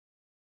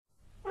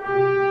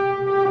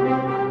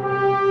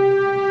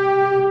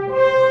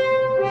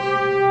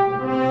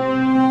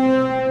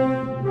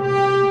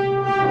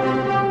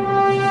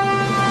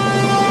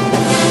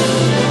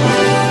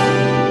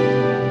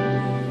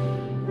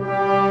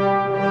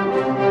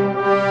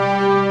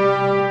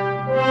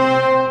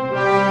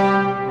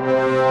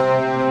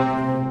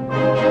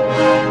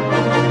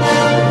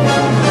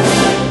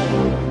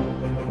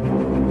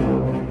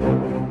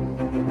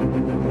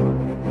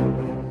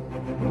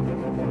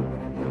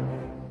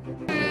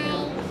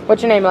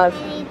What's your name, love?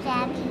 My name's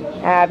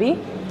Abby. Abby.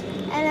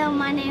 Hello,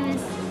 my name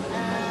is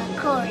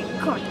Corey.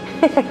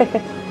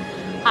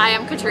 Hi,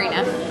 I'm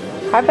Katrina.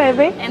 Hi,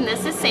 baby. And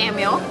this is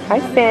Samuel. Hi,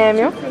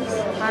 Samuel.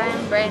 Hi,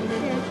 I'm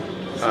Brandon.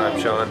 Hi, I'm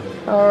Sean.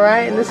 All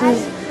right, and this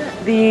is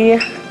the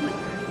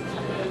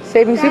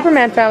Saving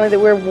Superman family that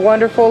we're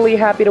wonderfully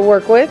happy to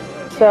work with.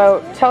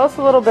 So tell us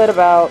a little bit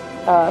about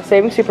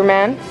Saving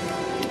Superman.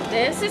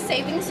 This is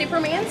Saving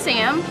Superman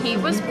Sam. He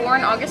was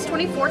born August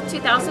 24th,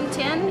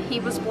 2010. He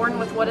was born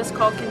with what is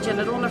called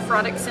congenital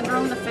nephrotic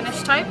syndrome, the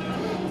Finnish type.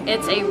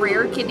 It's a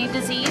rare kidney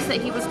disease that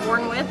he was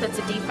born with. It's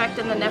a defect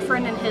in the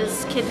nephron in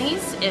his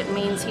kidneys. It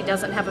means he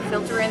doesn't have a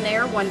filter in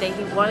there. One day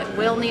he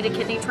will need a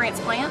kidney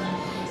transplant.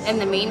 In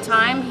the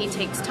meantime, he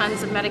takes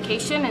tons of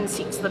medication and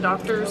seeks the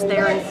doctors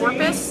there in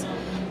Corpus.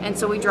 And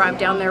so we drive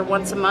down there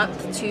once a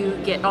month to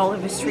get all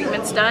of his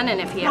treatments done, and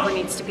if he ever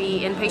needs to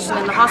be inpatient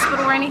in the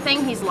hospital or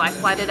anything, he's life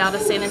flighted out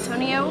of San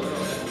Antonio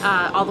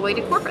all the way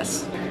to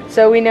Corpus.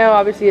 So we know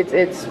obviously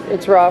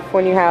it's rough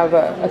when you have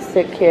a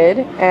sick kid,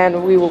 and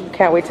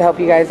can't wait to help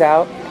you guys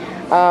out.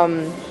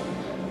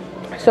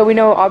 So we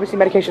know obviously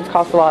medications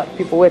cost a lot.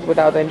 People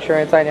without the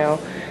insurance, I know.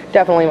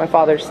 Definitely my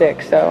father's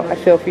sick, so I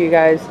feel for you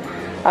guys.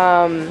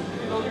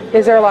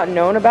 Is there a lot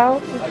known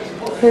about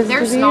his disease?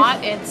 There's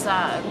not. It's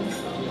a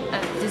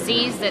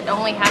disease that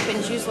only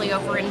happens usually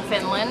over in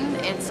Finland.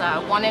 It's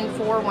 1 in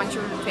 4 once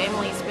your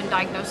family's been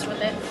diagnosed with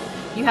it.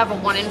 You have a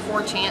 1 in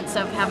 4 chance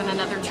of having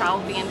another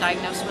child being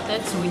diagnosed with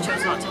it, so we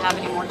chose not to have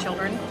any more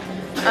children.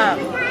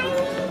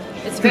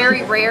 It's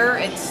very rare.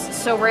 It's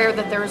so rare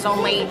that there's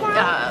only,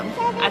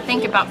 I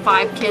think about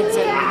 5 kids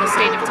in the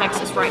state of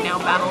Texas right now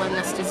battling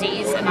this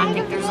disease, and I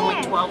think there's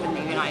only 12 in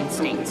the United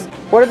States.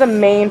 What are the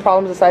main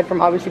problems aside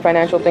from obviously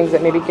financial things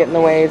that maybe get in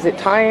the way? Is it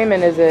time,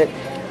 and is it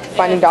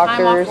finding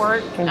doctors? Time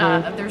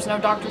off work. There's no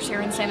doctors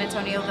here in San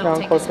Antonio that'll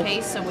take his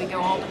case, so we go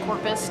all to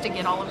Corpus to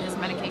get all of his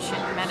medication,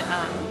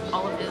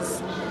 all of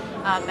his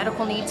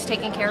medical needs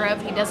taken care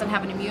of. He doesn't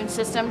have an immune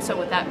system, so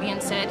with that being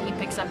said, he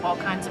picks up all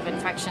kinds of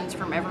infections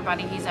from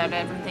everybody. He's had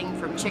everything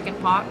from chicken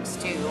pox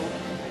to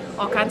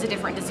all kinds of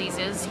different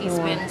diseases. He's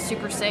been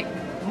super sick.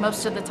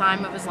 Most of the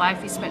time of his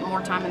life, he spent more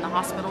time in the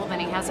hospital than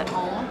he has at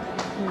home.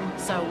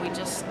 So we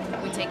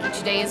take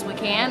each day as we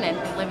can and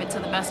we live it to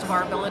the best of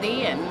our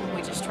ability, and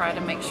we just try to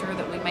make sure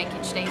that we make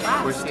each day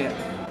last.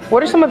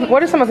 What are some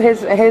of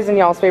his and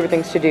y'all's favorite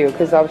things to do?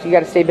 Because obviously you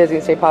got to stay busy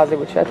and stay positive,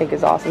 which I think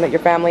is awesome. That your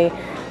family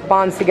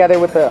bonds together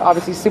with the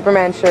obviously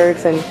Superman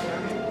shirts, and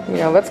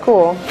that's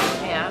cool.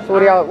 Yeah. So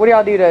what do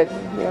y'all do to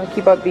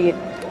keep upbeat?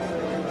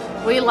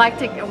 We like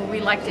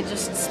to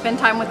just spend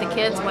time with the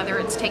kids, whether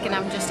it's taking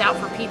them just out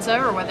for pizza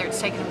or whether it's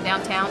taking them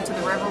downtown to the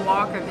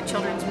Riverwalk or the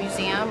Children's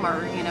Museum,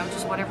 or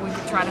just whatever we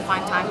could try to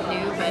find time to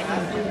do. But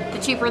the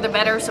cheaper the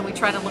better, so we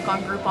try to look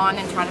on Groupon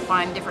and try to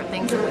find different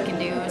things that we can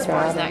do as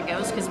far as that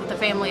goes, because with a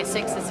family of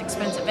 6 it's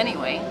expensive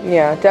anyway.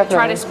 Yeah, definitely.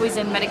 Try to squeeze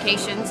in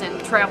medications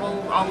and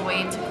travel all the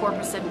way to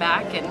Corpus and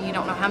back, and you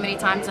don't know how many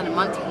times in a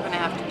month you're going to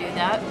have to do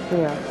that.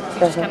 Yeah, so you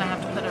just kind of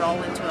have to put it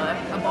all into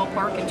a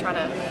ballpark and try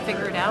to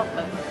figure it out,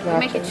 but we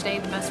make each day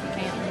the best we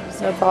can. So.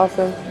 That's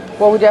awesome.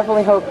 Well, we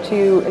definitely hope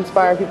to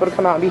inspire people to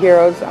come out and be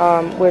heroes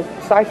with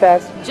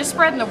Scifest. Just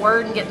spreading the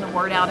word and getting the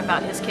word out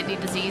about his kidney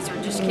disease, or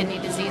just kidney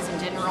disease in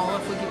general.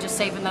 If we could just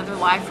save another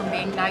life from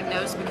being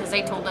diagnosed, because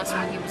they told us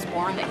when he was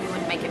born that he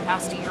wouldn't make it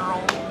past a year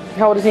old.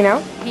 How old is he now?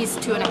 He's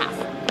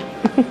 2.5.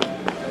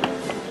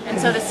 And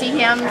so to see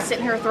him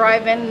sitting here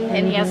thriving,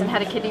 and he hasn't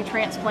had a kidney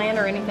transplant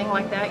or anything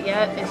like that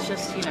yet, it's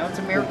just, it's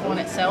a miracle in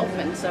itself.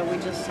 And so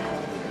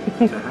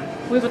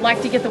we would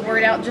like to get the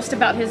word out just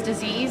about his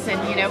disease.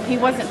 And he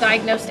wasn't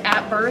diagnosed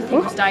at birth, he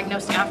was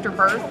diagnosed after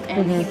birth,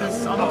 and he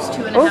was almost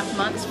 2.5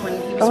 months when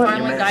he was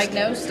finally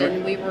diagnosed,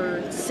 and we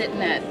were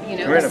sitting at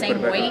the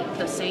same weight,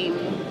 the same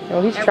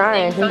he's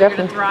trying. He's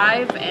definitely to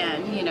thrive,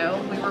 and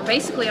we were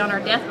basically on our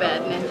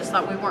deathbed and just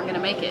thought we weren't going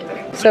to make it.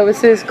 So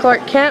this is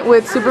Clark Kent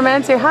with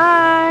Superman. Say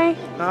hi.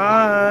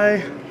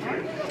 Hi.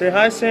 Say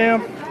hi,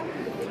 Sam.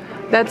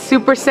 That's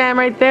Super Sam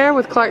right there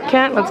with Clark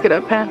Kent. Let's get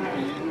up, Pat.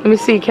 Let me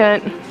see,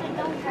 Kent.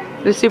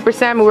 The Super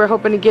Sam, and we're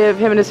hoping to give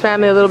him and his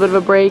family a little bit of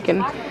a break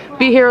and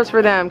be heroes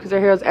for them, because they're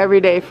heroes every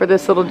day for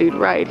this little dude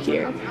right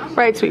here.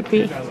 Right, Sweet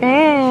Pea?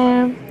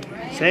 Sam.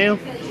 Sam.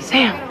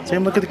 Sam.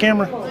 Sam, look at the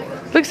camera.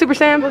 Look, Super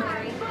Sam.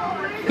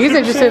 He's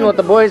interested in what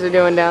the boys are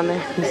doing down there.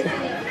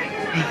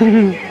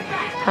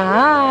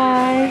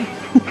 Hi.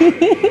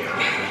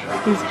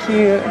 He's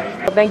cute.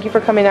 Well, thank you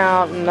for coming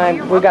out,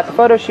 and we got the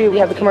photo shoot. We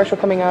have the commercial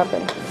coming up,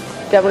 and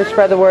definitely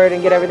spread the word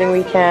and get everything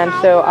we can.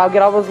 So I'll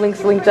get all those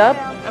links linked up.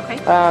 Okay.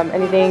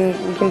 Anything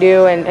we can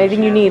do, and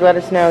anything you need, let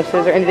us know. So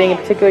is there anything in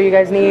particular you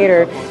guys need,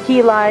 or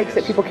he likes,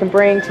 that people can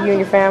bring to you and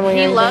your family?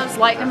 He loves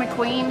Lightning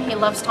McQueen. He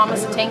loves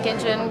Thomas the Tank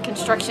Engine,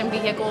 construction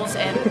vehicles,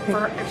 and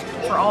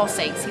for all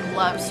sakes, he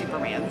loves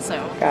Superman. So.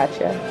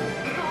 Gotcha.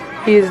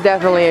 He is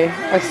definitely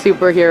a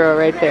superhero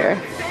right there.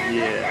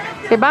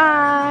 Yeah. Say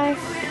bye.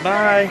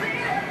 Bye.